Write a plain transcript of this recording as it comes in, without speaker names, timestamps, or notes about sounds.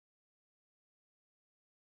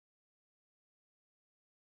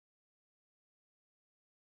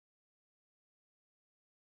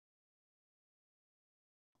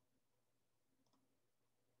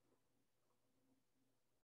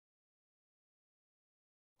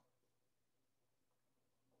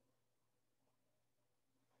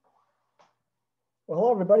Well,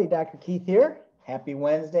 hello, everybody. Dr. Keith here. Happy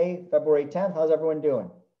Wednesday, February 10th. How's everyone doing?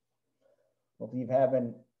 Hope you're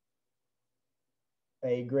having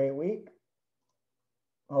a great week.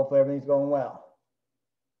 Hopefully everything's going well.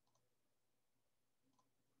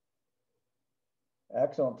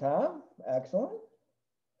 Excellent, Tom. Excellent.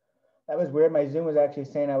 That was weird. My Zoom was actually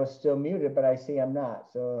saying I was still muted, but I see I'm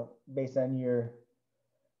not. So based on your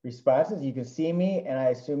responses, you can see me, and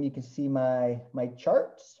I assume you can see my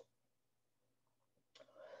charts.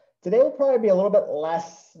 Today will probably be a little bit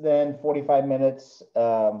less than 45 minutes.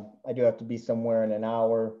 I do have to be somewhere in an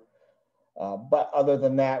hour. But other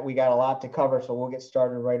than that, we got a lot to cover, so we'll get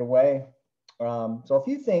started right away. So a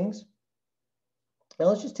few things. And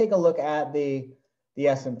let's just take a look at the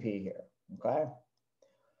S&P here, okay?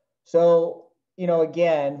 So,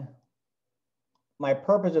 again, my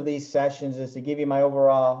purpose of these sessions is to give you my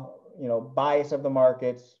overall, bias of the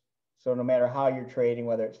markets. So no matter how you're trading,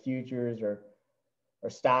 whether it's futures or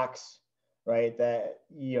stocks, right, that,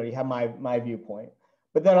 you have my viewpoint.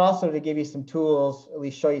 But then also to give you some tools, at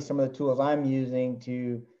least show you some of the tools I'm using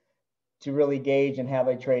to really gauge and have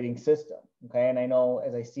a trading system, okay? And I know,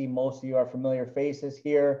 as I see, most of you are familiar faces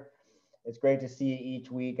here. It's great to see you each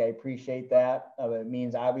week. I appreciate that. It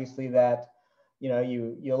means obviously that,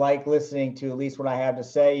 you like listening to at least what I have to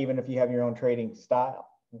say, even if you have your own trading style,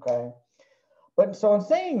 okay? But so in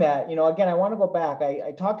saying that, again, I want to go back.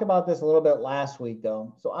 I talked about this a little bit last week,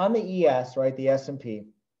 though. So on the ES, right, the S&P,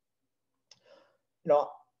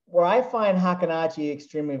 where I find Heikin-Achi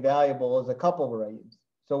extremely valuable is a couple of reasons.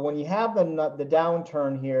 So when you have the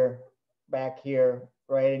downturn here, back here,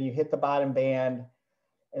 right, and you hit the bottom band,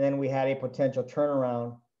 and then we had a potential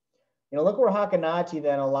turnaround, look where Heikin-Achi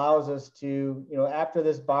then allows us to, after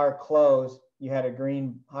this bar closed, you had a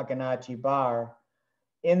green Heikin-Achi bar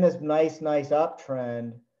in this nice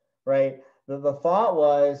uptrend, right? The thought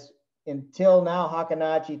was, until now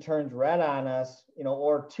Heikin-Achi turns red on us,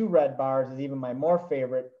 or two red bars is even my more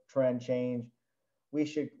favorite trend change, we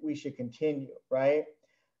should continue, right?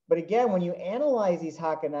 But again, when you analyze these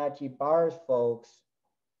Heikin-Achi bars, folks,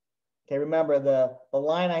 okay, remember the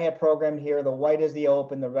line I had programmed here, the white is the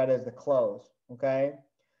open, the red is the close, okay?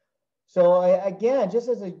 So again, just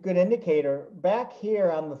as a good indicator, back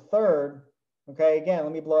here on the third, okay, again,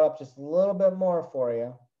 let me blow up just a little bit more for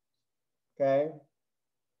you, okay?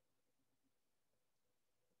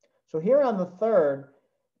 So here on the third,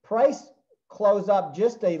 price closed up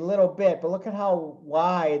just a little bit, but look at how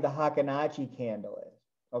wide the Heikin-Achi candle is,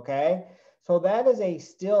 okay? So that is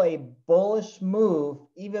still a bullish move,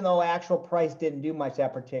 even though actual price didn't do much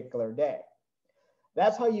that particular day.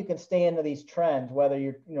 That's how you can stay into these trends, whether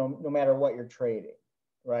you're, no matter what you're trading,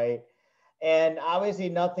 right? And obviously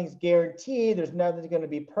nothing's guaranteed. There's nothing's going to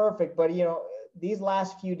be perfect, but these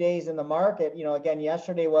last few days in the market, again,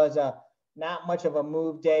 yesterday was not much of a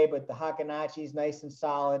move day, but the Heikin-Achi is nice and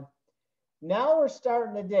solid. Now we're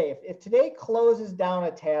starting the day. If today closes down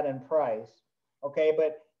a tad in price, okay,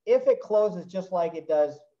 but if it closes just like it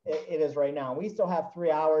is right now, we still have 3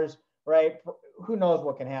 hours, right? Who knows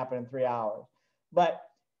what can happen in 3 hours? But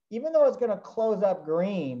even though it's going to close up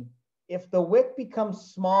green, if the wick becomes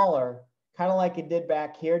smaller, kind of like it did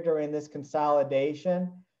back here during this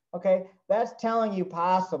consolidation, okay, that's telling you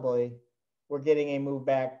possibly we're getting a move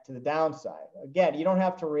back to the downside. Again, you don't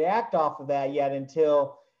have to react off of that yet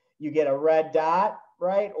until you get a red dot,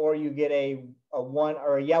 right? Or you get a one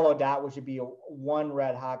or a yellow dot, which would be a one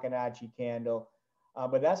red Heikin-Achi candle.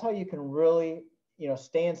 But that's how you can really,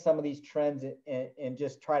 stay in some of these trends and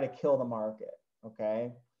just try to kill the market,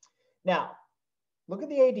 okay? Now, look at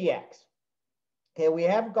the ADX. Okay, we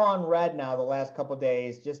have gone red now the last couple of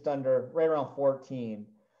days, just under, right around 14.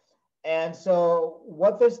 And so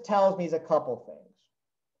what this tells me is a couple things.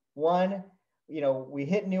 One, we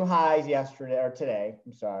hit new highs yesterday or today,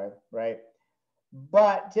 I'm sorry, right?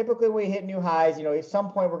 But typically we hit new highs, at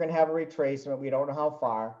some point we're going to have a retracement. We don't know how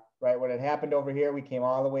far, right? When it happened over here, we came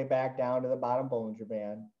all the way back down to the bottom Bollinger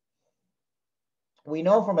Band. We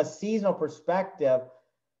know from a seasonal perspective,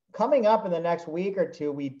 coming up in the next week or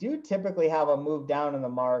two, we do typically have a move down in the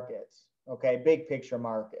markets, okay? Big picture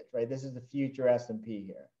markets, right? This is the future S&P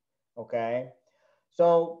here, okay?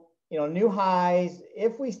 So, new highs,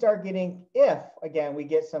 if again, we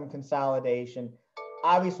get some consolidation,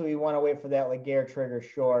 obviously we want to wait for that Laguerre trigger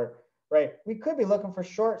short, right? We could be looking for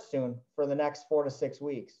short soon for the next 4 to 6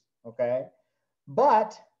 weeks, okay?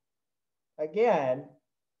 But again,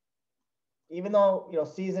 even though,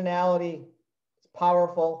 seasonality is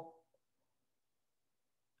powerful,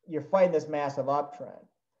 you're fighting this massive uptrend.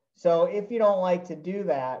 So if you don't like to do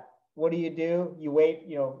that, what do? You wait,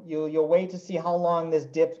 you'll wait to see how long this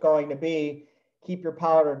dip's going to be, keep your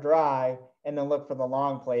powder dry, and then look for the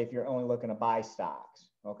long play if you're only looking to buy stocks.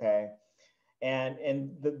 Okay. And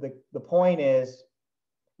the point is,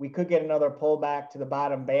 we could get another pullback to the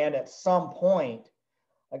bottom band at some point.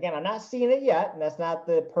 Again, I'm not seeing it yet, and that's not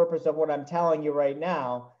the purpose of what I'm telling you right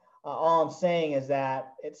now. All I'm saying is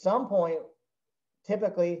that at some point,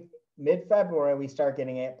 typically mid-February, we start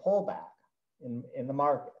getting a pullback in the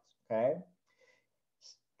markets, okay?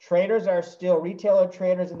 Traders are still, retailer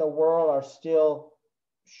traders in the world are still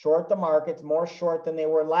short the markets, more short than they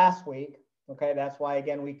were last week, okay? That's why,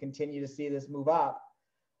 again, we continue to see this move up.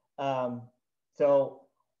 So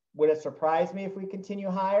would it surprise me if we continue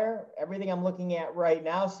higher? Everything I'm looking at right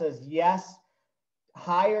now says yes,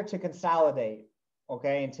 higher to consolidate,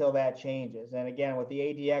 okay, until that changes. And again, with the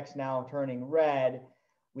ADX now turning red,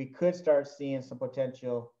 we could start seeing some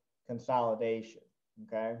potential consolidation,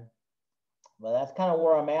 okay? Well, that's kind of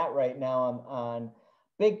where I'm at right now on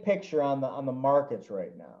big picture on the markets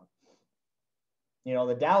right now. You know,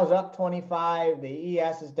 the Dow's up 25, the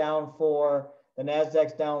ES is down 4, the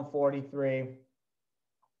NASDAQ's down 43.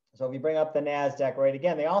 So if you bring up the NASDAQ, right,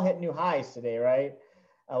 again, they all hit new highs today, right?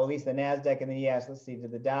 At least the NASDAQ and the ES. Let's see,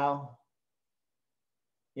 did the Dow?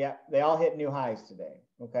 Yeah, they all hit new highs today,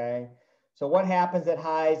 okay? So what happens at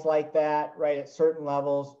highs like that, right, at certain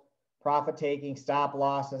levels? Profit taking, stop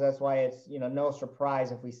losses. That's why it's, you know, no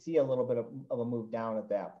surprise if we see a little bit of a move down at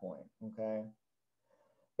that point, okay?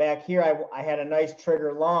 Back here, I had a nice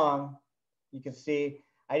trigger long. You can see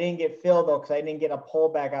I didn't get filled though, because I didn't get a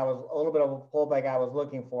pullback. I was a little bit of a pullback I was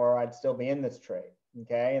looking for, or I'd still be in this trade.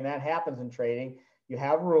 Okay. And that happens in trading. You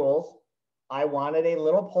have rules. I wanted a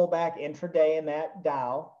little pullback intraday in that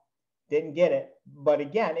Dow, didn't get it. But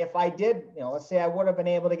again, if I did, you know, let's say I would have been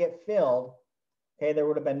able to get filled, okay, there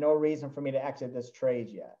would have been no reason for me to exit this trade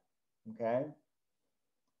yet. Okay.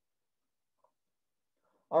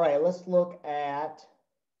 All right, let's look at,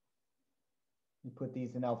 let me put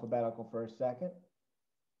these in alphabetical for a second.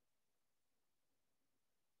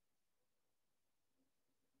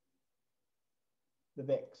 The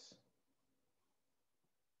VIX.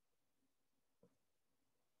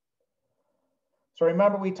 So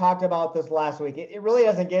remember, we talked about this last week. It really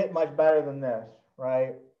doesn't get much better than this,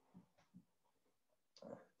 right?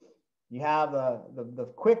 You have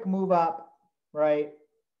the quick move up, right?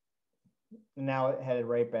 And now it headed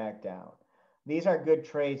right back down. These are good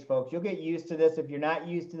trades, folks. You'll get used to this. If you're not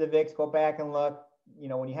used to the VIX, go back and look. You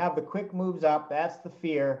know, when you have the quick moves up, that's the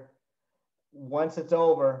fear. Once it's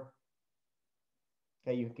over,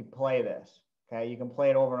 okay, you can play this. Okay, you can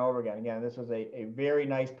play it over and over again. Again, this was a very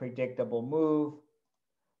nice, predictable move.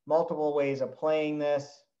 Multiple ways of playing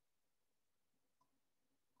this.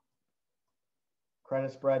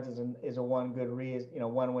 Credit spreads is a one good reason, you know,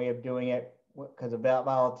 one way of doing it, because of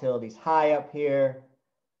volatility is high up here,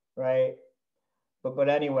 right? But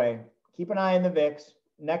anyway, keep an eye on the VIX.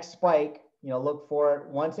 Next spike, you know, look for it.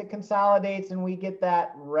 Once it consolidates and we get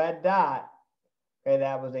that red dot, okay,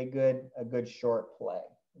 that was a good short play.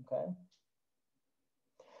 Okay.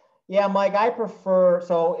 Yeah, Mike, I prefer,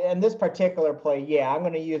 so in this particular play, yeah, I'm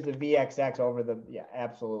going to use the VXX over the, yeah,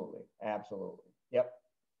 absolutely. Absolutely. Yep.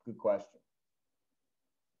 Good question.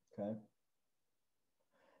 Okay.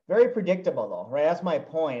 Very predictable though, right? That's my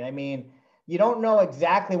point. I mean, you don't know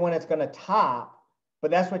exactly when it's going to top, but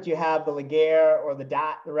that's what you have the Laguerre or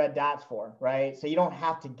the red dots for, right? So you don't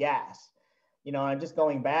have to guess. You know, I'm just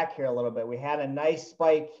going back here a little bit. We had a nice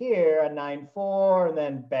spike here on 9.4 and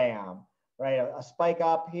then bam, right? A spike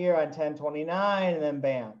up here on 10.29 and then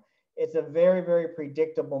bam. It's a very, very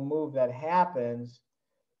predictable move that happens.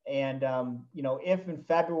 And, you know, if in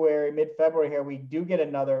February, mid-February here, we do get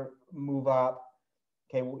another move up,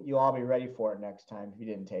 okay, you'll all be ready for it next time if you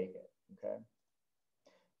didn't take it, okay?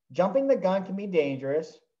 Jumping the gun can be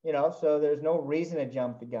dangerous, you know, so there's no reason to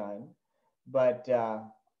jump the gun, but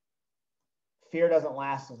fear doesn't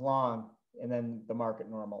last as long, and then the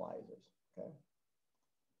market normalizes, okay?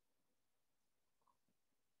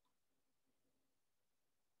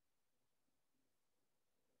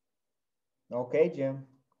 Okay, Jim,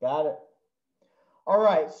 got it. All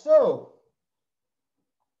right, so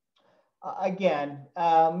again,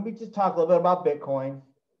 let me just talk a little bit about Bitcoin.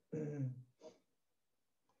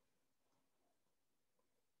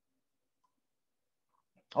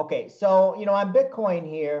 Okay, so, you know, on Bitcoin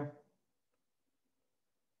here,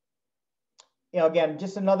 you know, again,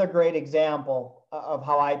 just another great example of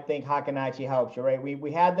how I think Hackenacci helps you, right?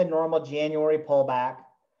 We had the normal January pullback,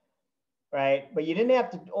 right? But you didn't have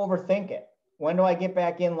to overthink it. When do I get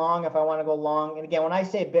back in long if I want to go long? And again, when I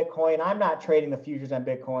say Bitcoin, I'm not trading the futures on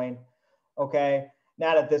Bitcoin, okay?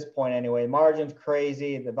 Not at this point anyway. Margin's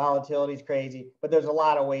crazy, the volatility is crazy, but there's a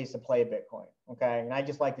lot of ways to play Bitcoin. Okay, and I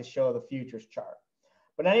just like to show the futures chart.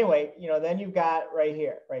 But anyway, then you've got right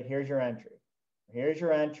here, right here's your entry. Here's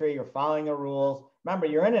your entry. You're following the rules. Remember,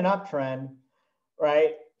 you're in an uptrend,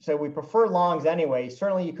 right? So we prefer longs anyway.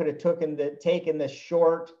 Certainly, you could have taken the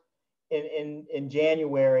short in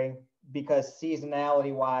January, because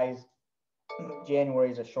seasonality wise,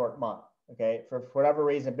 January is a short month. Okay, for whatever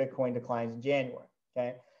reason, Bitcoin declines in January.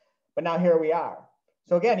 Okay, but now here we are.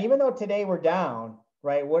 So again, even though today we're down,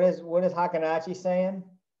 right? What is Hackenacci saying?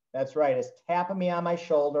 That's right. It's tapping me on my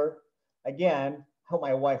shoulder. Again, I hope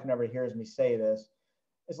my wife never hears me say this.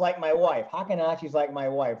 It's like my wife. Hackenacci's like my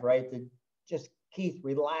wife, right? Just Keith,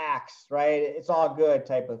 relax, right? It's all good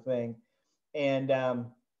type of thing. And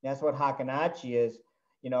that's what Hackenacci is.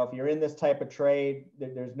 If you're in this type of trade,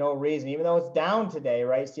 there's no reason, even though it's down today,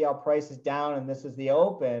 right? See how price is down and this is the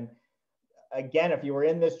open. Again, if you were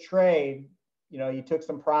in this trade, you took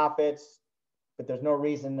some profits, but there's no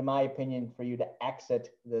reason, in my opinion, for you to exit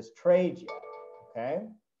this trade yet, okay?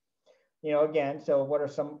 Again, so what are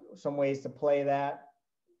some ways to play that?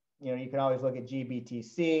 You can always look at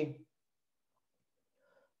GBTC,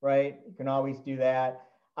 right? You can always do that.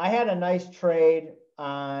 I had a nice trade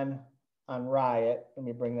on Riot. Let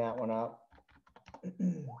me bring that one up.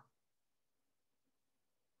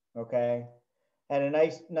 Okay. Had a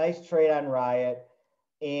nice trade on Riot.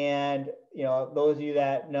 And, those of you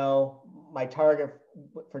that know, my target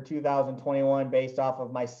for 2021 based off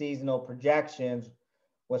of my seasonal projections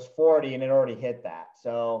was 40, and it already hit that.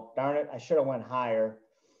 So darn it, I should have went higher.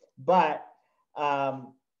 But,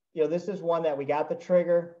 this is one that we got the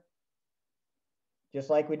trigger, just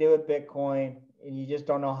like we did with Bitcoin, and you just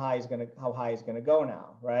don't know how high it's gonna go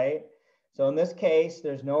now, right? So in this case,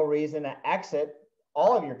 there's no reason to exit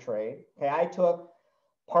all of your trade. Okay, I took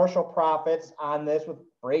partial profits on this with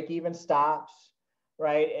break-even stops,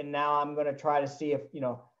 right? And now I'm gonna try to see if,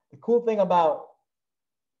 the cool thing about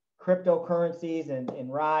cryptocurrencies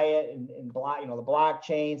and Riot and the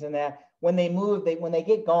blockchains and that, when they move, when they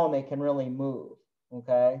get going, they can really move,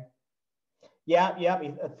 okay? Yep,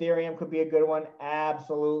 Ethereum could be a good one,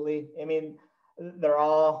 absolutely. I mean,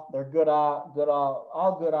 they're good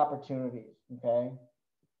opportunities, okay?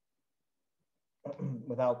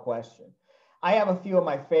 Without question. I have a few of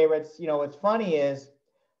my favorites. What's funny is,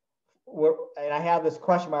 and I have this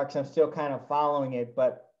question mark because I'm still kind of following it,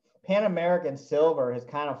 but Pan American Silver has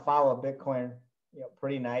kind of followed Bitcoin,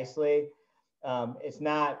 pretty nicely. It's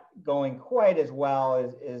not going quite as well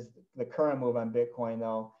as the current move on Bitcoin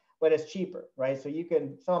though, but it's cheaper, right? So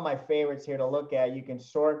some of my favorites here to look at, you can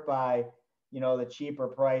sort by, the cheaper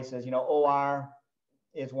prices. OR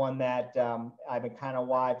is one that I've been kind of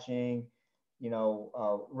watching.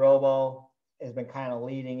 Robo has been kind of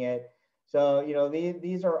leading it. So,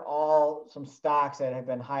 these are all some stocks that have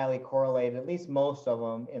been highly correlated, at least most of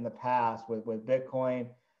them in the past with Bitcoin.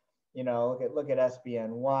 Look at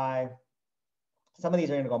SBNY. Some of these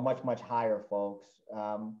are going to go much, much higher, folks.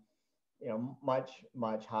 Much,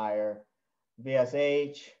 much higher.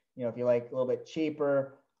 VSH, if you like a little bit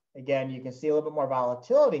cheaper, again, you can see a little bit more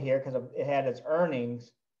volatility here because it had its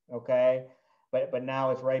earnings, okay? But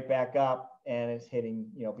now it's right back up and it's hitting,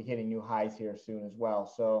 be hitting new highs here soon as well.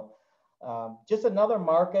 So just another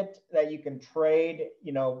market that you can trade,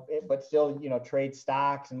 but still, trade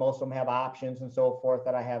stocks, and most of them have options and so forth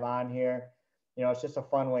that I have on here. It's just a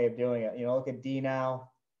fun way of doing it. Look at DNOW.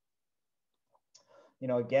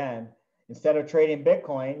 Again, instead of trading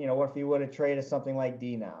Bitcoin, what if you would have traded something like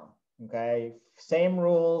DNOW? Okay, same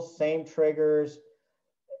rules, same triggers.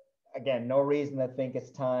 Again, no reason to think it's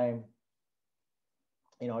time,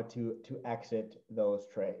 to exit those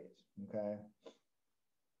trades. Okay.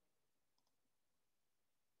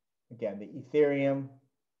 Again, the Ethereum,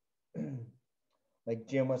 like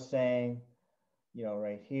Jim was saying,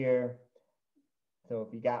 right here. So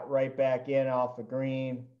if you got right back in off the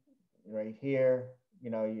green, right here,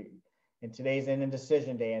 and today's an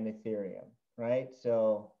indecision day on Ethereum, right?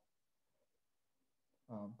 So,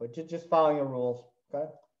 but just following the rules, okay?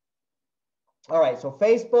 All right, so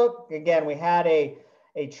Facebook, again, we had a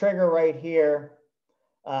trigger right here.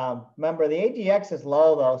 Remember, the ADX is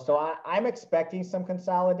low though, so I'm expecting some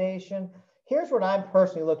consolidation. Here's what I'm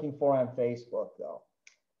personally looking for on Facebook though.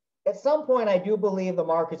 At some point, I do believe the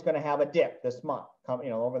market's going to have a dip this month.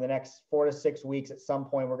 Over the next 4 to 6 weeks, at some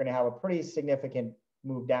point, we're going to have a pretty significant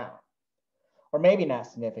move down, or maybe not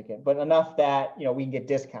significant, but enough that we can get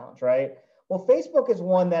discounts, right? Well, Facebook is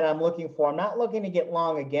one that I'm looking for. I'm not looking to get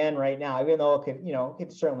long again right now, even though it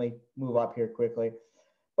could certainly move up here quickly.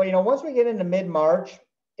 But once we get into mid-March,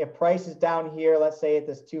 if price is down here, let's say at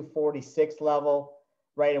this 246 level,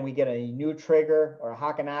 right, and we get a new trigger or a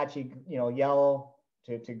Hackenacci, yellow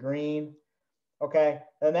to green, okay,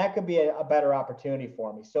 then that could be a better opportunity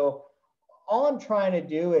for me. So all I'm trying to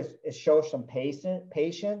do is show some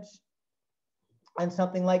patience on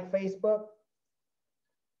something like Facebook,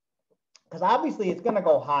 because obviously it's going to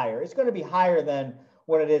go higher. It's going to be higher than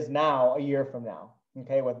what it is now a year from now,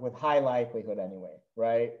 okay, with high likelihood anyway,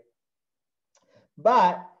 right?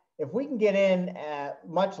 But if we can get in at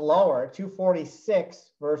much lower,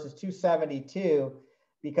 246 versus 272,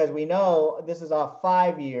 because we know this is off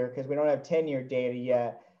 5-year, because we don't have 10-year data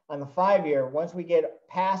yet. On the 5-year, once we get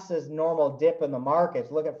past this normal dip in the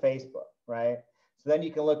markets, look at Facebook, right? So then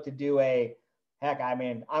you can look to do I'm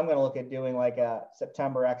going to look at doing like a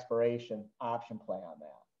September expiration option play on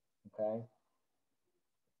that, okay?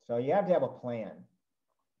 So you have to have a plan.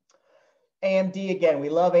 AMD, again, we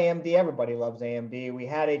love AMD. Everybody loves AMD. We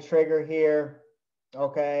had a trigger here,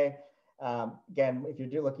 okay? Again, if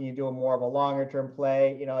you're looking to do a more of a longer term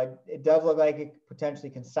play, it does look like it could potentially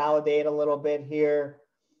consolidate a little bit here.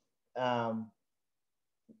 It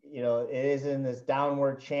is in this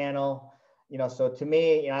downward channel, so to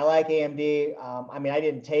me, I like AMD. I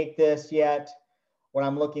didn't take this yet. What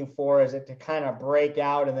I'm looking for is it to kind of break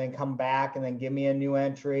out and then come back and then give me a new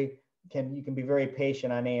entry. You can be very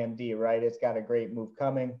patient on AMD, right? It's got a great move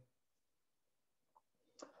coming.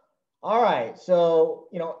 All right, so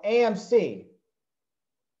AMC.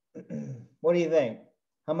 What do you think?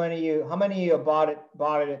 How many of you bought it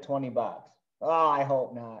at $20? Oh, I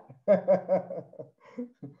hope not.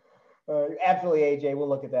 Absolutely, AJ. We'll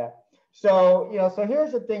look at that. So so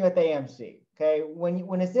here's the thing with AMC. Okay,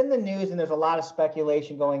 when it's in the news and there's a lot of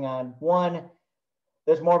speculation going on, one,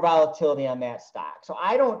 there's more volatility on that stock. So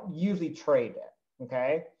I don't usually trade it,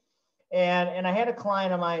 okay? And I had a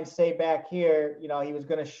client of mine say back here, he was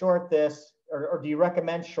going to short this, or do you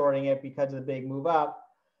recommend shorting it because of the big move up?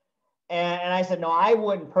 And I said, no, I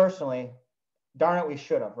wouldn't personally. Darn it, we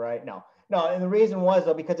should have, right? No, and the reason was,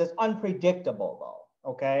 though, because it's unpredictable, though,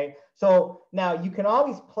 okay? So now you can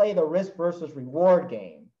always play the risk versus reward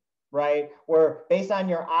game, right? Where based on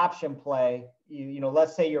your option play,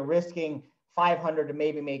 let's say you're risking 500 to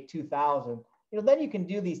maybe make 2,000, then you can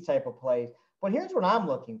do these type of plays. But here's what I'm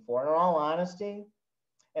looking for, in all honesty,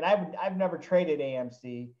 and I've never traded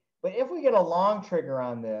AMC, but if we get a long trigger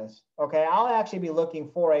on this, okay, I'll actually be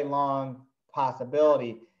looking for a long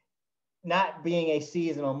possibility, not being a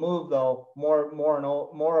seasonal move though,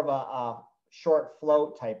 more of a short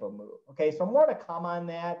float type of move. Okay, so more to come on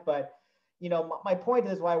that, but my point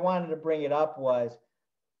is why I wanted to bring it up was,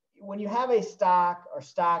 when you have a stock or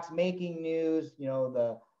stocks making news,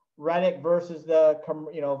 the Reddit versus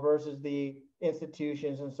versus the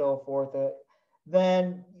institutions and so forth,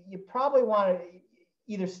 then you probably want to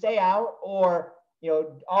either stay out or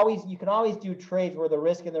you can always do trades where the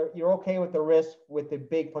risk and you're okay with the risk with the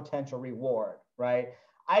big potential reward, right?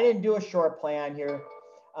 I didn't do a short plan here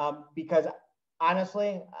because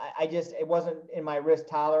honestly, it wasn't in my risk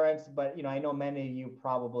tolerance, but I know many of you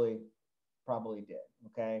probably did.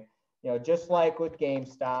 Okay, just like with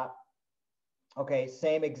GameStop, okay,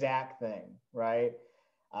 same exact thing, right?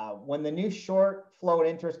 When the new short float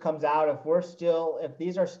interest comes out, if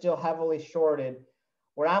these are still heavily shorted,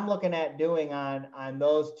 what I'm looking at doing on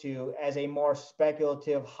those two as a more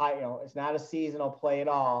speculative high, it's not a seasonal play at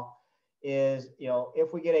all, is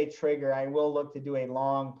if we get a trigger, I will look to do a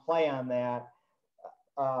long play on that.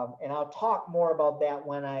 And I'll talk more about that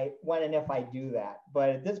when and if I do that. But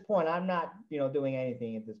at this point, I'm not, doing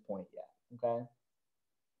anything at this point yet. Okay.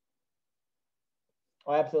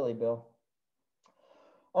 Oh, absolutely, Bill.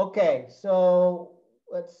 Okay, so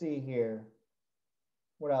let's see here.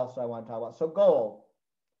 What else do I want to talk about? So gold.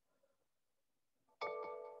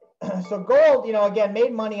 So gold, again,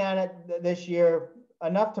 made money on it this year,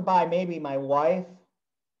 enough to buy maybe my wife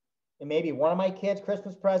and maybe one of my kids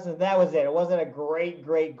Christmas presents. That was it. It wasn't a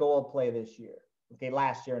great gold play this year. Okay,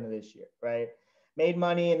 last year into this year, right? Made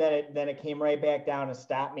money, and then it came right back down and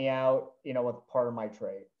stopped me out, with part of my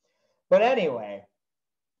trade. But anyway,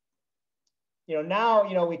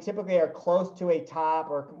 now, we typically are close to a top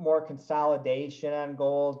or more consolidation on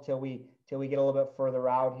gold till we get a little bit further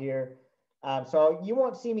out here. So you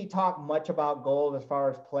won't see me talk much about gold as far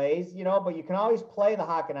as plays, but you can always play the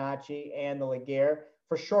Hackenacci and the Laguerre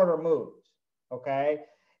for shorter moves. Okay.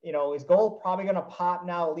 Is gold probably going to pop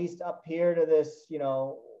now, at least up here to this,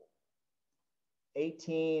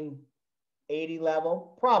 1880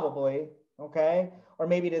 level? Probably. Okay. Or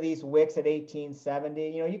maybe to these wicks at 1870.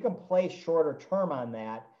 You can play shorter term on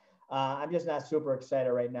that. I'm just not super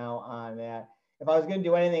excited right now on that. If I was going to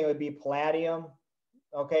do anything, it would be palladium.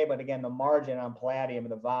 Okay, but again, the margin on Palladium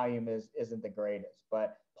and the volume isn't the greatest,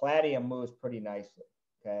 but Palladium moves pretty nicely.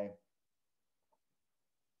 Okay.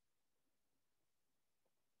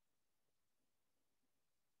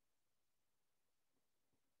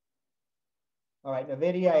 All right,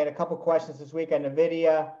 NVIDIA, I had a couple questions this week on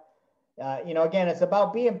NVIDIA. Again, it's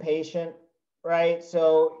about being patient, right?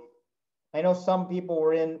 So I know some people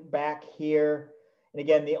were in back here. And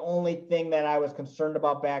again, the only thing that I was concerned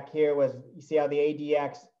about back here was, you see how the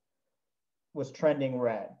ADX was trending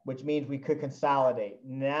red, which means we could consolidate.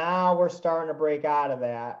 Now we're starting to break out of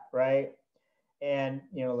that, right? And,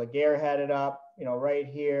 Laguerre had it up, right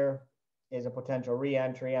here is a potential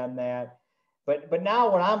re-entry on that. But now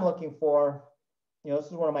what I'm looking for, this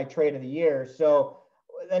is one of my trade of the year. So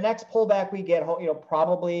the next pullback we get,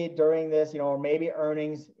 probably during this, or maybe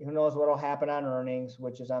earnings, who knows what will happen on earnings,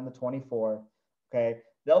 which is on the 24th. Okay.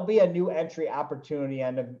 There'll be a new entry opportunity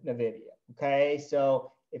on NVIDIA. Okay.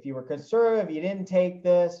 So if you were conservative, you didn't take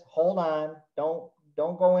this, hold on. Don't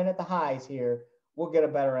go in at the highs here. We'll get a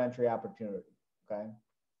better entry opportunity. Okay.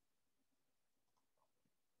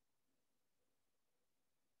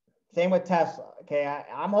 Same with Tesla. Okay.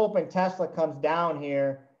 I'm hoping Tesla comes down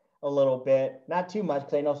here a little bit, not too much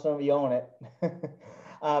because I know some of you own it,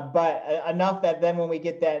 but enough that then when we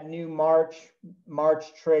get that new March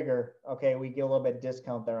trigger, okay, we get a little bit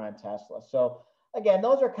discount there on Tesla. So again,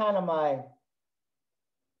 those are kind of my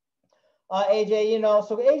AJ.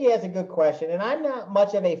 So AJ has a good question, and I'm not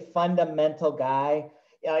much of a fundamental guy,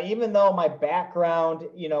 even though my background,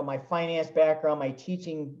 my finance background, my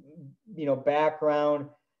teaching, background,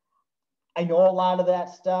 I know a lot of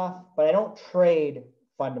that stuff, but I don't trade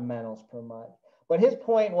fundamentals per much. But his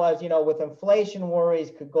point was, with inflation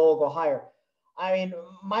worries, could gold go higher? I mean,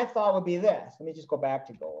 my thought would be this. Let me just go back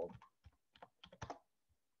to gold.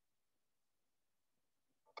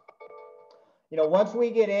 Once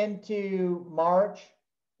we get into March,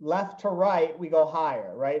 left to right, we go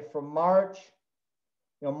higher, right? From March,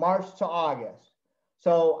 March to August.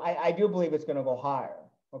 So I do believe it's going to go higher,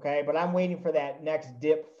 okay? But I'm waiting for that next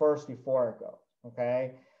dip first before it goes,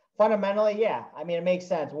 okay? Fundamentally, yeah. I mean, it makes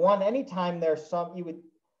sense. One, anytime there's so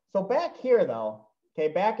back here though, okay,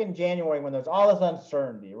 back in January when there's all this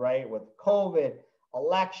uncertainty, right? With COVID,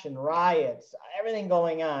 election, riots, everything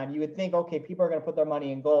going on, you would think, okay, people are going to put their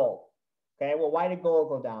money in gold. Okay, well, why did gold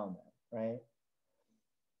go down then, right?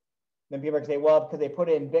 Then people are going to say, well, because they put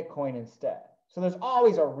it in Bitcoin instead. So there's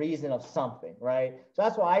always a reason of something, right? So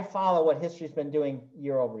that's why I follow what history's been doing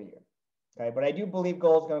year over year. Okay, but I do believe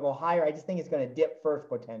gold's going to go higher. I just think it's going to dip first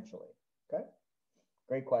potentially. Okay,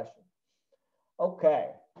 great question.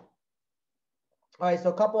 Okay. All right, so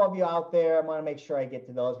a couple of you out there, I want to make sure I get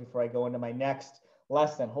to those before I go into my next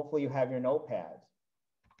lesson. Hopefully you have your notepads.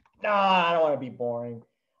 No, I don't want to be boring.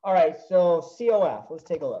 All right, so COF, let's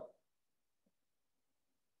take a look.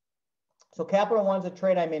 So Capital One's a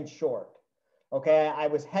trade I'm in short. Okay, I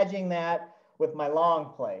was hedging that with my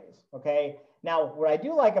long plays. Okay, now what I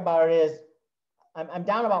do like about it is I'm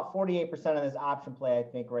down about 48% on this option play, I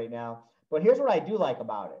think, right now. But here's what I do like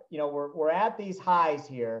about it. We're at these highs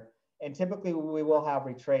here, and typically we will have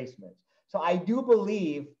retracements. So I do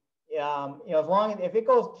believe, as long as if it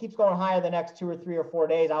keeps going higher the next 2 or 3 or 4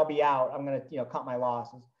 days, I'll be out. I'm going to, cut my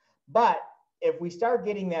losses. But if we start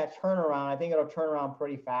getting that turnaround, I think it'll turn around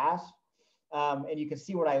pretty fast. And you can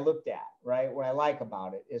see what I looked at, right? What I like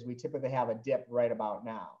about it is we typically have a dip right about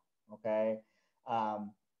now. Okay.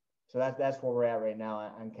 So that's where we're at right now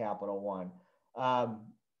on Capital One.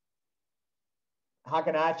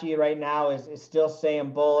 Hackenacci right now is still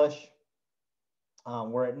saying bullish.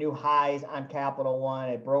 We're at new highs on Capital One.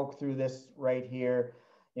 It broke through this right here.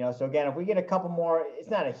 So again, if we get a couple more, it's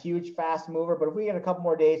not a huge fast mover, but if we get a couple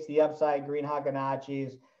more days to the upside, green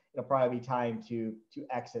Hackenacci's, it'll probably be time to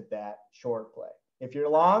exit that short play. If you're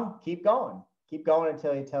long, keep going. Keep going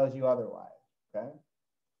until he tells you otherwise, okay?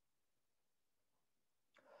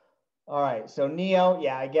 All right, so NEO,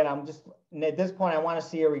 yeah, again, I'm just, at this point, I want to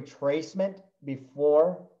see a retracement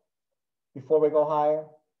before we go higher,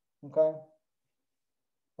 okay?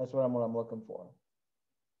 That's what I'm looking for.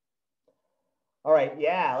 All right,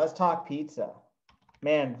 yeah, let's talk pizza.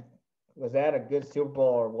 Man, was that a good Super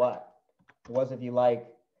Bowl or what? It was if you like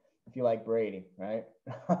Brady, right?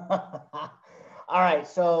 All right,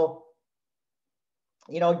 so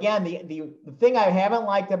again, the thing I haven't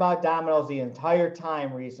liked about Domino's the entire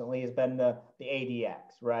time recently has been the ADX,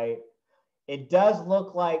 right? It does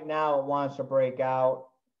look like now it wants to break out.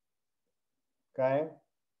 Okay.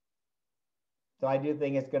 So I do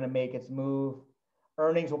think it's going to make its move.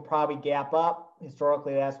 Earnings will probably gap up.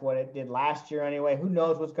 Historically, that's what it did last year anyway. Who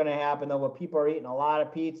knows what's going to happen though, but people are eating a lot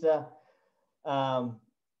of pizza.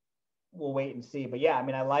 We'll wait and see. But yeah, I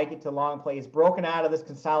mean, I like it to long play. It's broken out of this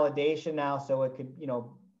consolidation now, so it could,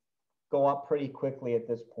 go up pretty quickly at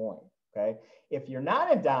this point. Okay. If you're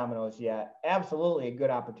not in dominoes yet, absolutely a good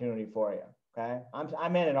opportunity for you. Okay.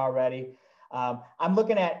 I'm in it already. I'm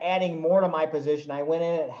looking at adding more to my position. I went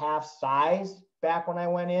in at half size back when I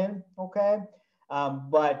went in. Okay.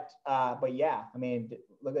 But yeah, I mean,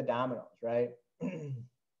 look at dominoes, right?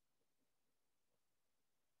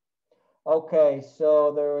 Okay,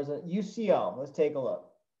 so there was a UCO. Let's take a look.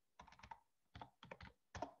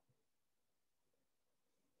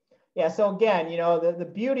 Yeah, so again, the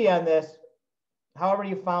beauty on this, however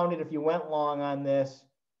you found it, if you went long on this,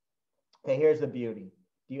 okay, here's the beauty.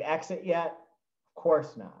 Do you exit yet? Of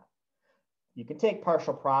course not. You can take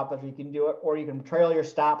partial profits, you can do it, or you can trail your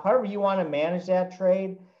stop, however you want to manage that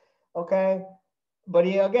trade, okay? But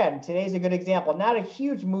again, today's a good example. Not a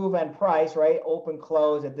huge move on price, right? Open,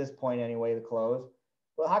 close at this point anyway, the close.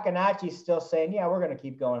 But Heikin-Achi's still saying, yeah, we're going to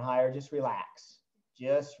keep going higher. Just relax.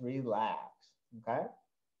 Just relax, okay?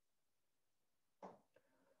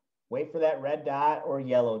 Wait for that red dot or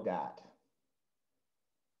yellow dot.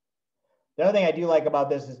 The other thing I do like about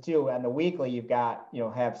this is too, on the weekly, you've got,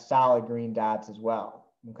 have solid green dots as well,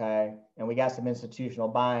 okay? And we got some institutional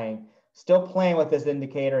buying. Still playing with this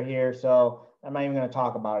indicator here, so I'm not even going to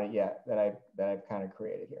talk about it yet that I've kind of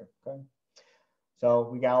created here, okay? So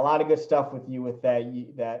we got a lot of good stuff with you with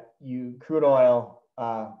that crude oil,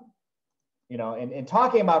 and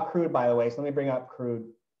talking about crude, by the way, so let me bring up crude.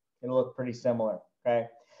 It'll look pretty similar, okay?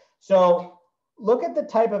 So look at the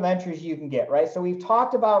type of entries you can get, right? So we've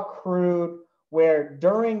talked about crude where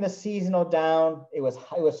during the seasonal down, it was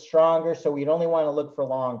stronger, so we'd only want to look for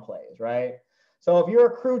long plays, right? So if you're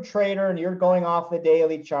a crude trader and you're going off the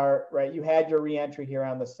daily chart, right, you had your reentry here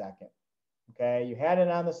on the second, okay? You had it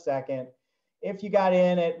on the second. If you got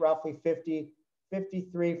in at roughly 50,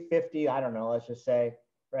 53, 50, I don't know, let's just say,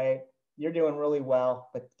 right, you're doing really well.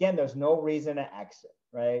 But again, there's no reason to exit,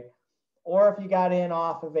 right? Or if you got in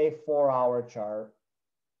off of a 4-hour chart,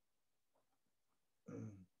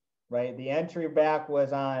 right? The entry back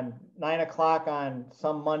was on 9 o'clock on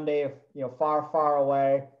some Monday, far, far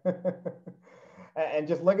away. And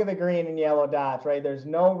just look at the green and yellow dots, right? There's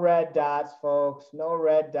no red dots, folks, no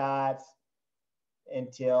red dots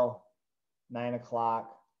until 9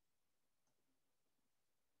 o'clock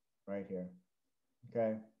right here,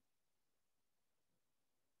 okay?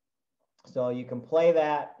 So you can play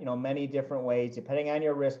that, many different ways, depending on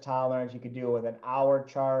your risk tolerance. You could do it with an hour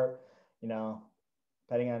chart,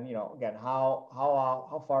 depending on, again,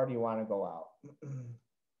 how far do you want to go out?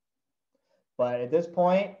 But at this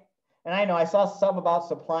point, and I know I saw some about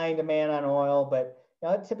supply and demand on oil, but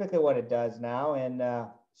that's typically what it does now. And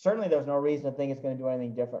certainly there's no reason to think it's going to do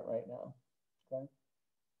anything different right now. Okay.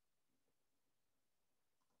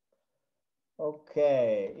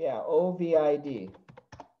 Okay, yeah, OVID.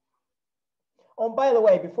 Oh, by the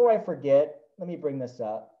way, before I forget, let me bring this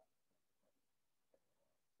up.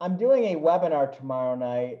 I'm doing a webinar tomorrow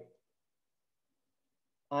night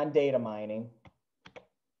on data mining.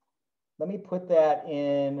 Let me put that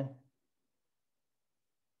in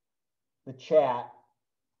the chat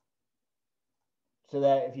so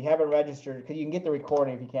that if you haven't registered, because you can get the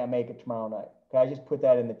recording if you can't make it tomorrow night. Okay, I just put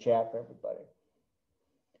that in the chat for everybody.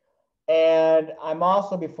 And I'm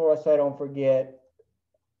also, so I don't forget,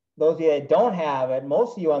 those of you that don't have it,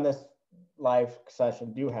 most of you on this live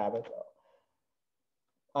session do have it though.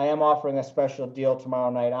 I am offering a special deal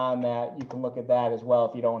tomorrow night on that. You can look at that as well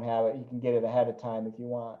if you don't have it. You can get it ahead of time if you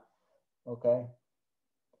want. Okay.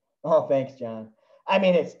 Oh, thanks, John. I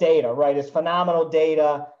mean, it's data, right? It's phenomenal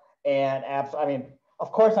data. And I mean,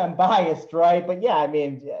 of course I'm biased, right? But yeah, I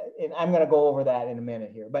mean, I'm going to go over that in a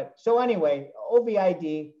minute here. But so anyway,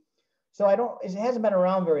 OVID. So it hasn't been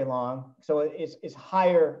around very long. So it's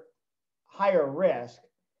higher risk.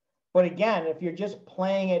 But again, if you're just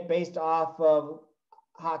playing it based off of,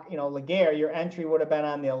 Laguerre, your entry would have been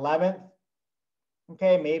on the 11th.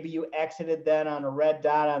 Okay, maybe you exited then on a red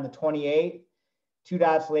dot on the 28th. 2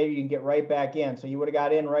 dots later, you can get right back in. So you would have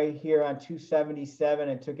got in right here on 277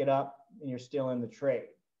 and took it up, and you're still in the trade.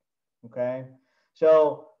 Okay,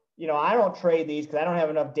 so I don't trade these because I don't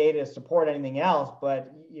have enough data to support anything else.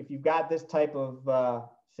 But if you've got this type of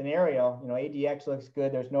scenario, ADX looks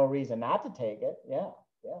good. There's no reason not to take it. Yeah.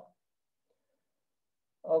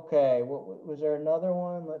 Okay, was there another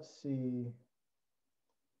one? Let's see.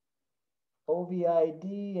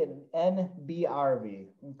 OVID and NBRV.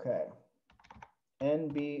 Okay.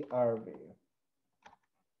 NBRV.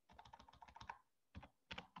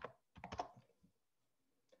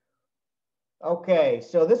 Okay,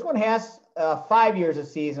 so this one has 5 years of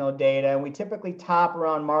seasonal data, and we typically top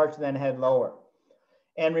around March and then head lower.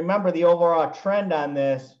 And remember, the overall trend on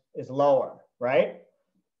this is lower, right?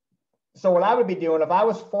 So what I would be doing if I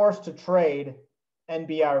was forced to trade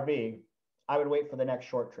NBRV, I would wait for the next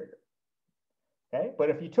short trigger. Okay, but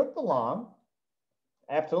if you took the long,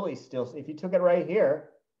 absolutely still, if you took it right here,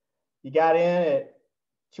 you got in at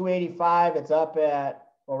 285, it's up at,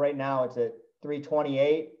 well, right now it's at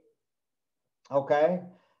 328. Okay,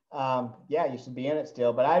 yeah, you should be in it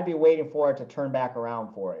still, but I'd be waiting for it to turn back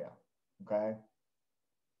around for you. Okay,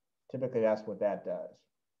 typically that's what that does.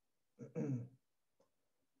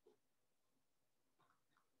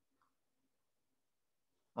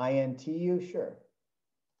 INTU, sure.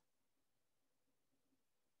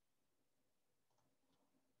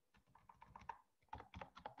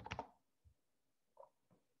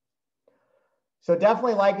 So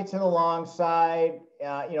definitely like it to the long side.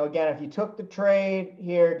 You know, again, if you took the trade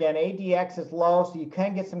here, again, ADX is low, so you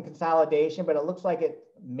can get some consolidation, but it looks like it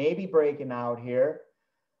may be breaking out here.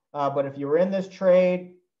 But if you were in this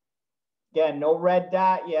trade, again, no red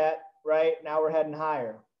dot yet, right? Now we're heading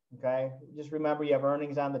higher, okay? Just remember you have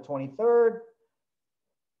earnings on the 23rd.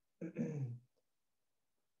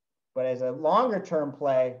 But as a longer term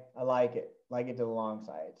play, I like it to the long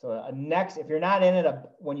side. So next, if you're not in it,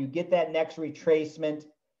 when you get that next retracement,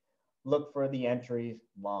 look for the entries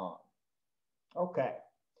long. Okay.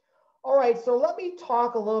 All right, so let me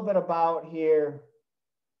talk a little bit about here.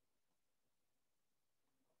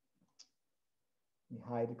 Let me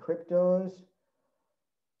hide the cryptos.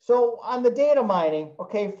 So on the data mining,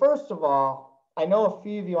 okay, first of all, I know a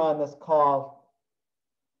few of you on this call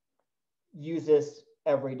use this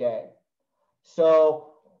every day. So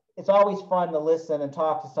it's always fun to listen and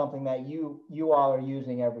talk to something that you all are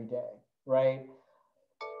using every day, right?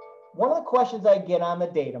 One of the questions I get on the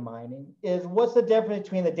data mining is what's the difference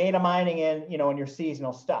between the data mining and, you know, and your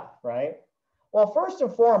seasonal stuff, right? Well, first and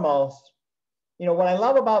foremost, you know, what I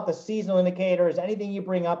love about the seasonal indicator is anything you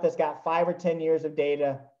bring up that's got 5 or 10 years of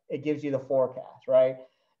data, it gives you the forecast, right?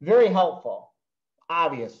 Very helpful,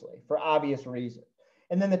 obviously, for obvious reasons.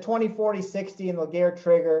 And then the 20, 40, 60 and the Laguerre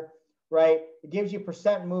trigger, right? It gives you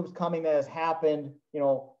percent moves coming that has happened, you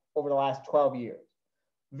know, over the last 12 years.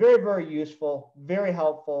 Very, very useful, very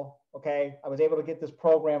helpful, okay? I was able to get this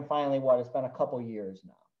program finally, it's been a couple years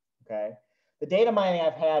now, okay? The data mining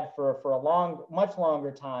I've had for a much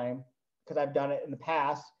longer time, because I've done it in the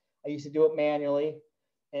past. I used to do it manually,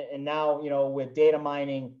 and now, you know, with data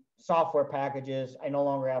mining software packages, I no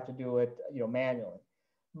longer have to do it, you know, manually.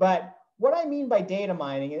 But what I mean by data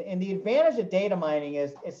mining, and the advantage of data mining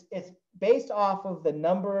is it's based off of the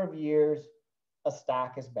number of years a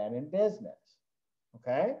stock has been in business.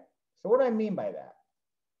 Okay, so what do I mean by that?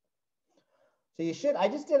 So I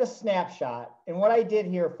just did a snapshot, and what I did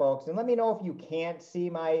here, folks, and let me know if you can't see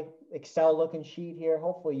my Excel looking sheet here.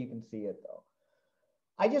 Hopefully you can see it though.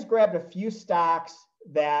 I just grabbed a few stocks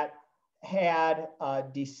that had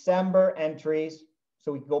December entries,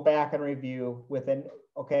 so we can go back and review within,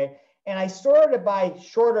 okay? And I sorted it by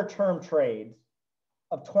shorter term trades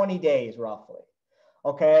of 20 days roughly,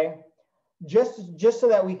 okay? Just so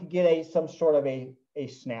that we could get some sort of a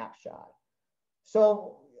snapshot.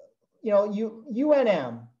 So, you know,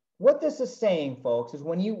 UNM, what this is saying, folks, is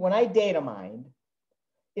when I data mined,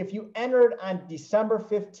 if you entered on December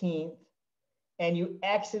 15th and you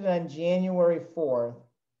exited on January 4th,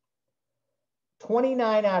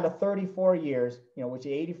 29 out of 34 years, you know, which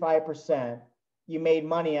is 85%, you made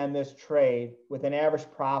money on this trade with an average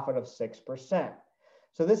profit of 6%.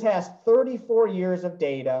 So this has 34 years of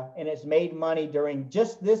data, and it's made money during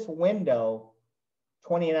just this window,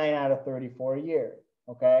 29 out of 34 years,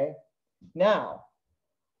 okay? Now,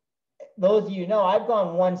 those of you know, I've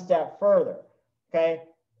gone one step further, okay?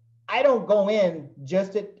 I don't go in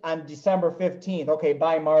just on December 15th, okay,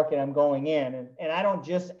 buy market, I'm going in, and I don't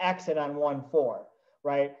just exit on 1/4,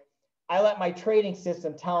 right? I let my trading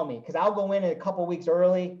system tell me, because I'll go in a couple weeks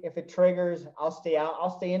early. If it triggers, I'll stay out.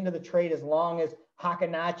 I'll stay into the trade as long as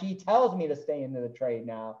Hackenachi tells me to stay into the trade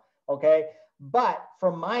now, okay? But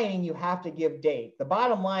for mining, you have to give date. The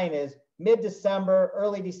bottom line is mid-December,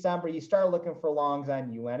 early December, you start looking for longs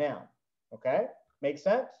on UNM, okay? Makes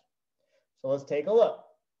sense? So let's take a look.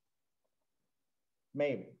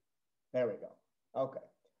 Maybe. There we go. Okay.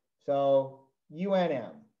 So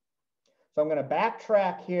UNM. So I'm going to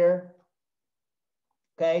backtrack here.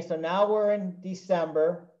 Okay. So now we're in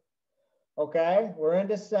December. Okay. We're in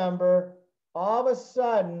December. All of a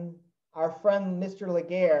sudden, our friend Mr.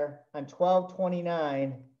 Laguerre on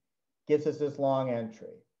 12/29 gives us this long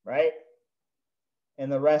entry, right? And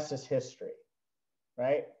the rest is history,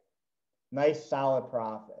 right? Nice solid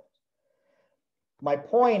profit. My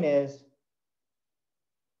point is,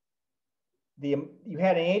 you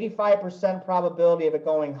had an 85% probability of it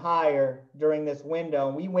going higher during this window,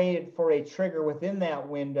 and we waited for a trigger within that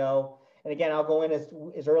window. And again, I'll go in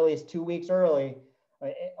as early as 2 weeks early.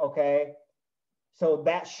 Okay, so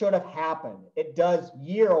that should have happened. It does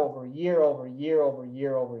year over year over year over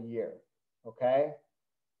year over year. Okay,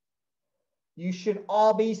 you should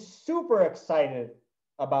all be super excited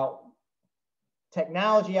about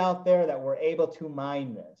technology out there that we're able to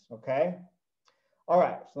mine this. Okay. All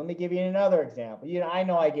right, so let me give you another example. I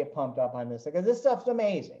know I get pumped up on this because this stuff's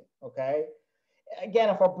amazing, okay? Again,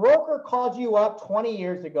 if a broker called you up 20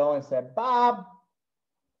 years ago and said, Bob,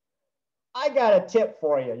 I got a tip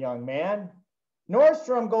for you, young man.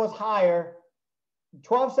 Nordstrom goes higher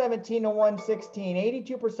 1217 to 116,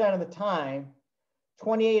 82% of the time,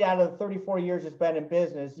 28 out of the 34 years it's been in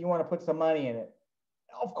business, you want to put some money in it.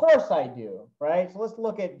 Of course I do, right? So let's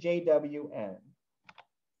look at JWN.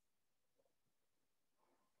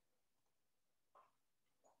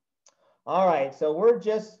 All right, so we're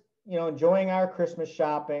just, enjoying our Christmas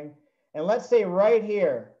shopping. And let's say right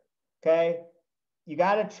here, okay, you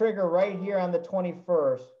got a trigger right here on the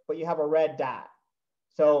 21st, but you have a red dot.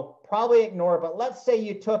 So probably ignore it, but let's say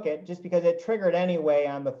you took it just because it triggered anyway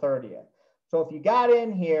on the 30th. So if you got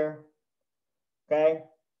in here, okay,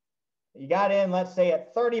 you got in, let's say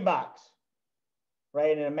at 30 bucks,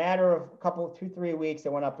 right? In a matter of 2-3 weeks,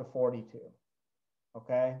 it went up to 42,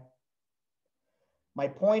 okay? My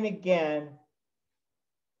point again,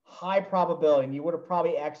 high probability, and you would have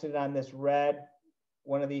probably exited on this red,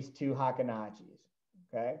 one of these two Hakanachis,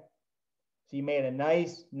 okay? So you made a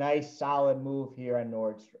nice solid move here on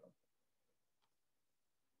Nordstrom.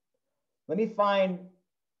 Let me find,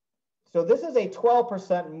 so this is a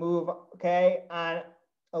 12% move, okay, on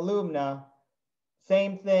Illumina.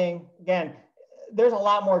 Same thing, again, there's a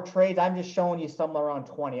lot more trades. I'm just showing you somewhere around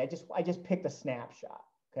 20. I just picked a snapshot,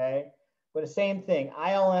 okay? But the same thing,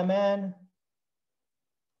 ILMN.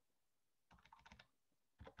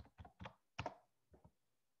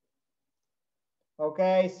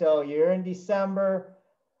 Okay, so you're in December.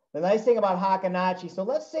 The nice thing about Hakanachi, so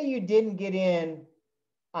let's say you didn't get in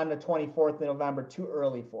on the 24th of November, too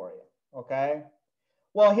early for you, okay?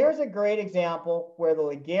 Well, here's a great example where the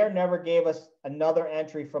Laguerre never gave us another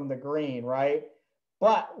entry from the green, right?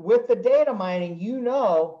 But with the data mining, you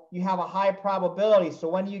have a high probability. So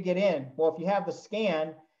when do you get in? Well, if you have the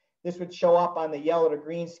scan, this would show up on the yellow to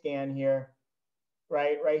green scan here,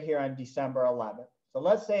 right here on December 11th. So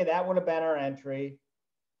let's say that would have been our entry.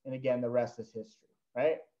 And again, the rest is history,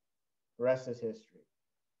 right? The rest is history.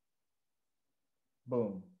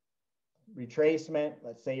 Boom. Retracement.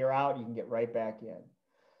 Let's say you're out, you can get right back in.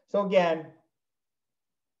 So again,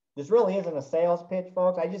 this really isn't a sales pitch,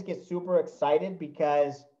 folks. I just get super excited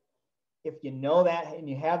because if you know that and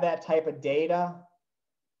you have that type of data,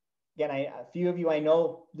 again, a few of you, I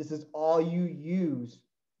know this is all you use,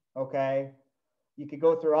 okay? You could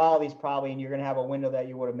go through all these probably and you're gonna have a window that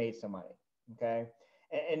you would have made some money, okay?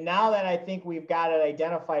 And now that I think we've got it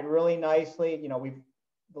identified really nicely,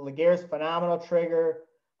 the Laguerre's phenomenal trigger.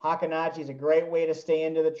 Hakanachi is a great way to stay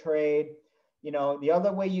into the trade. The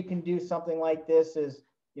other way you can do something like this is,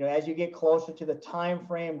 as you get closer to the time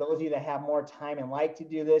frame, those of you that have more time and like to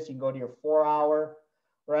do this, you can go to your 4 hour,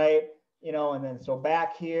 right? And then so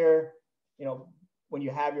back here, when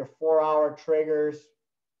you have your 4 hour triggers,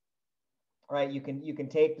 right, you can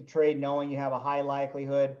take the trade knowing you have a high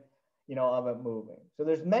likelihood, of it moving. So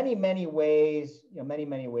there's many ways,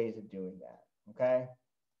 many ways of doing that, okay?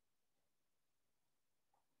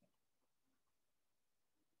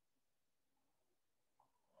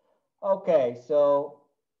 Okay, so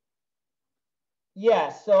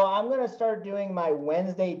yeah, so I'm going to start doing my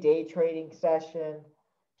Wednesday day trading session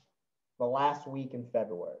the last week in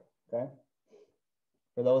February, okay?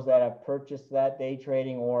 For those that have purchased that day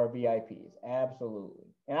trading or VIPs, absolutely.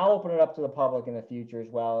 And I'll open it up to the public in the future as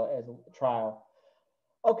well as a trial.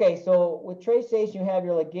 Okay, so with TradeStation, you have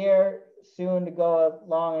your Laguerre soon to go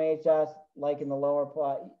long on HS, like in the lower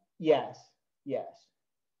plot. Yes.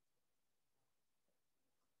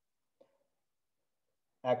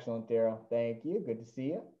 Excellent, Daryl. Thank you. Good to see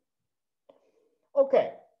you.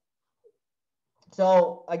 Okay.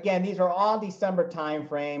 So again, these are all December time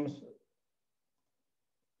frames.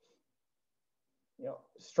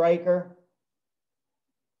 Striker.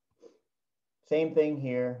 Same thing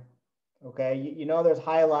here. Okay. There's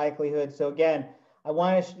high likelihood. So again, I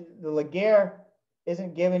want to, the Laguerre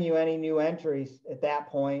isn't giving you any new entries at that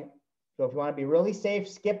point. So if you want to be really safe,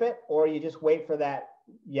 skip it, or you just wait for that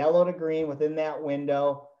yellow to green within that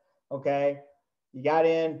window. Okay. You got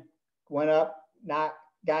in, went up,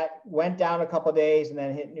 went down a couple of days and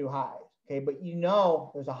then hit new highs. Okay, but you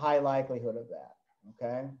know there's a high likelihood of that.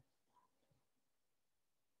 Okay.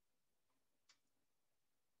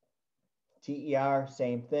 TER,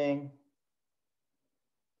 same thing.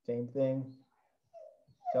 Same thing.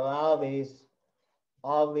 So all of these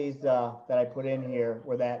that I put in here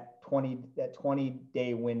were that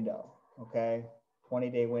 20-day window. Okay,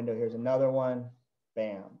 20-day window. Here's another one.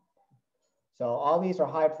 Bam. So all these are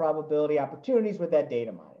high probability opportunities with that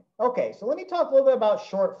data mining. Okay, so let me talk a little bit about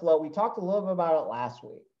short float. We talked a little bit about it last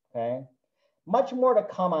week. Okay, much more to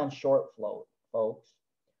come on short float, folks.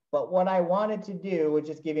 But what I wanted to do was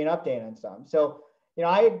just give you an update on some. So, you know,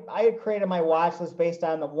 I had created my watch list based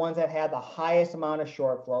on the ones that had the highest amount of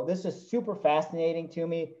short flow. This is super fascinating to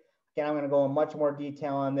me. Again, I'm going to go in much more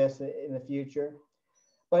detail on this in the future.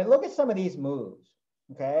 But look at some of these moves,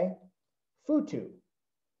 okay? Futu,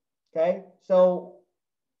 okay? So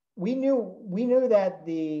we knew that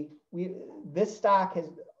this stock has,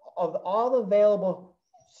 of all the available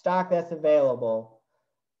stock that's available,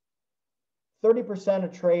 30%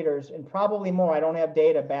 of traders, and probably more, I don't have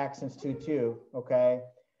data back since 2.2, okay?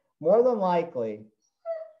 More than likely,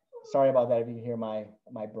 sorry about that if you can hear my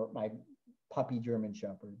puppy German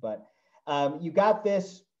Shepherd, but you got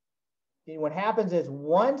this. What happens is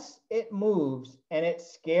once it moves and it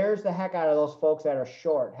scares the heck out of those folks that are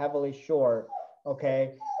short, heavily short,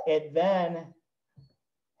 okay, it then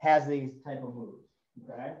has these type of moves,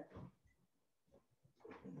 okay?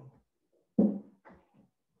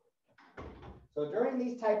 So during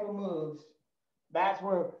these type of moves, that's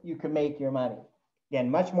where you can make your money. Again,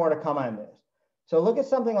 much more to come on this. So look at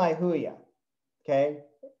something like Huya, okay?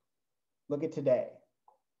 Look at today.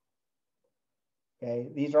 Okay,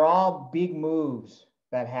 these are all big moves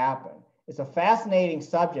that happen. It's a fascinating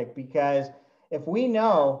subject because if we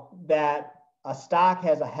know that a stock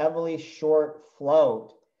has a heavily short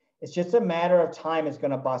float, it's just a matter of time it's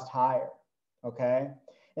going to bust higher, okay?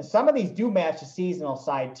 And some of these do match the seasonal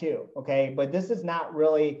side too, okay? But this is not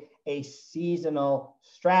really a seasonal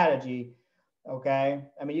strategy, okay?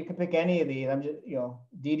 I mean, you can pick any of these. I'm just, you know,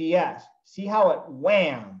 DDS. See how it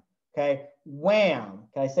wham, okay? Wham.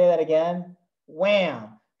 Can I say that again?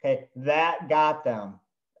 Wham. Okay, that got them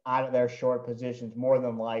out of their short positions more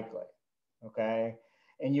than likely, okay?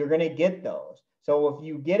 And you're going to get those. So if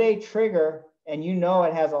you get a trigger and you know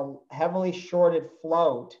it has a heavily shorted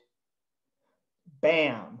float,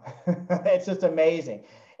 bam, it's just amazing.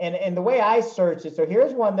 And the way I searched it, so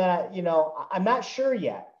here's one that, you know, I'm not sure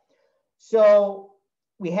yet. So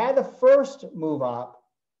we had the first move up,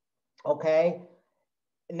 okay?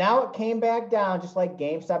 Now it came back down just like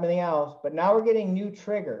GameStop and everything else, but now we're getting new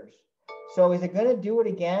triggers. So is it going to do it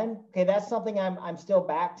again? Okay, that's something I'm still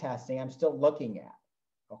back testing. I'm still looking at,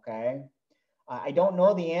 okay? I don't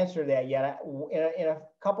know the answer to that yet. In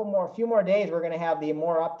a few more days, we're going to have the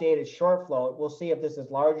more updated short float. We'll see if this is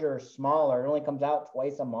larger or smaller. It only comes out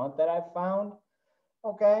twice a month that I've found,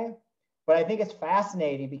 okay? But I think it's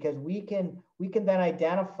fascinating because we can then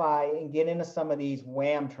identify and get into some of these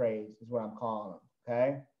wham trades is what I'm calling them.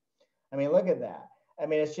 Okay, I mean, look at that. I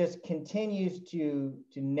mean, it just continues to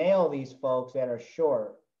nail these folks that are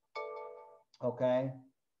short. Okay,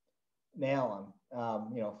 nail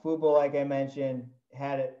them. You know, Fubo, like I mentioned,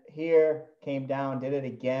 had it here, came down, did it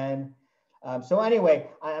again. So anyway,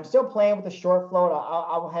 I'm still playing with the short float.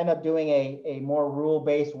 I'll end up doing a more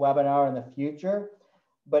rule-based webinar in the future,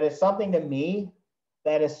 but it's something to me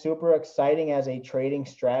that is super exciting as a trading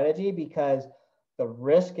strategy because the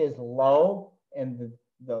risk is low and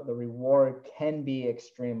the reward can be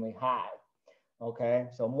extremely high. Okay,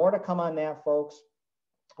 so more to come on that, folks.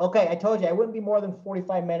 Okay, I told you I wouldn't be more than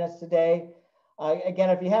 45 minutes today. Again,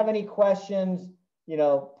 if you have any questions, you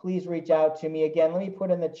know, please reach out to me. Again, let me put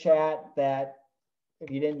in the chat that if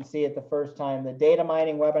you didn't see it the first time, the data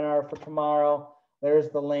mining webinar for tomorrow, there's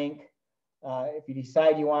the link. If you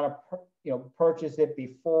decide you want to purchase it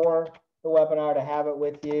before the webinar to have it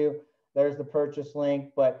with you, there's the purchase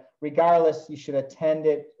link. But regardless, you should attend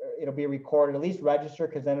it. It'll be recorded. At least register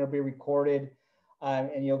because then it'll be recorded,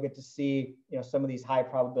 and you'll get to see some of these high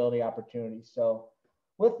probability opportunities. So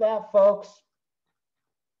with that, folks,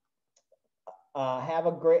 have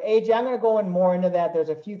a great AJ. I'm going to go in more into that. There's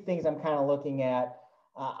a few things I'm kind of looking at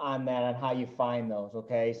on that, on how you find those.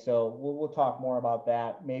 Okay, so we'll talk more about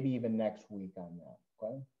that maybe even next week on that.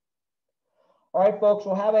 Okay. All right, folks,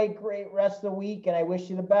 well, have a great rest of the week, and I wish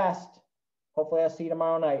you the best. Hopefully I'll see you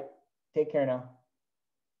tomorrow night. Take care now.